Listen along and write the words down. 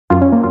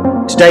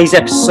Today's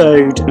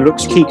episode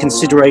looks at key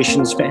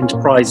considerations for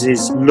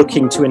enterprises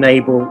looking to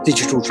enable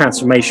digital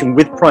transformation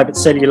with private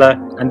cellular,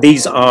 and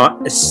these are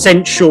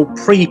essential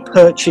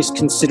pre-purchase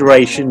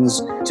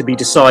considerations to be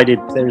decided.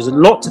 There is a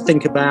lot to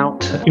think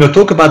about.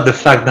 Talk about the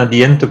fact that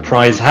the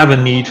enterprise have a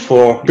need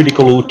for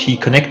critical OT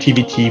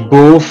connectivity,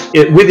 both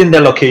within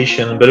their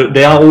location, but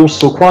there are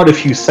also quite a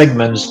few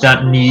segments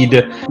that need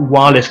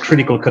wireless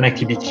critical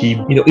connectivity,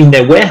 in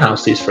their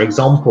warehouses, for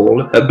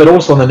example, but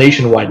also on a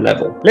nationwide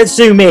level. Let's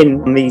zoom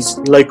in on these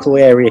local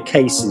area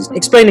cases.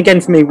 Explain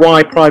again for me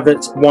why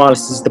private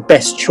wireless is the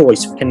best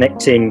choice for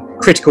connecting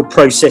critical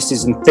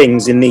processes and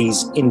things in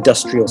these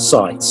industrial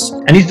sites.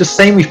 And it's the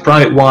same with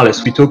private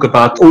wireless. We talk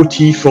about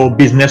OT for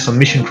business or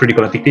mission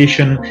critical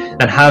application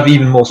that have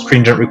even more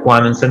stringent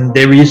requirements, and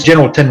there is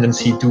general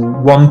tendency to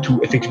want to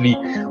effectively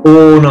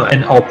own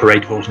and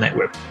operate those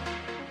networks.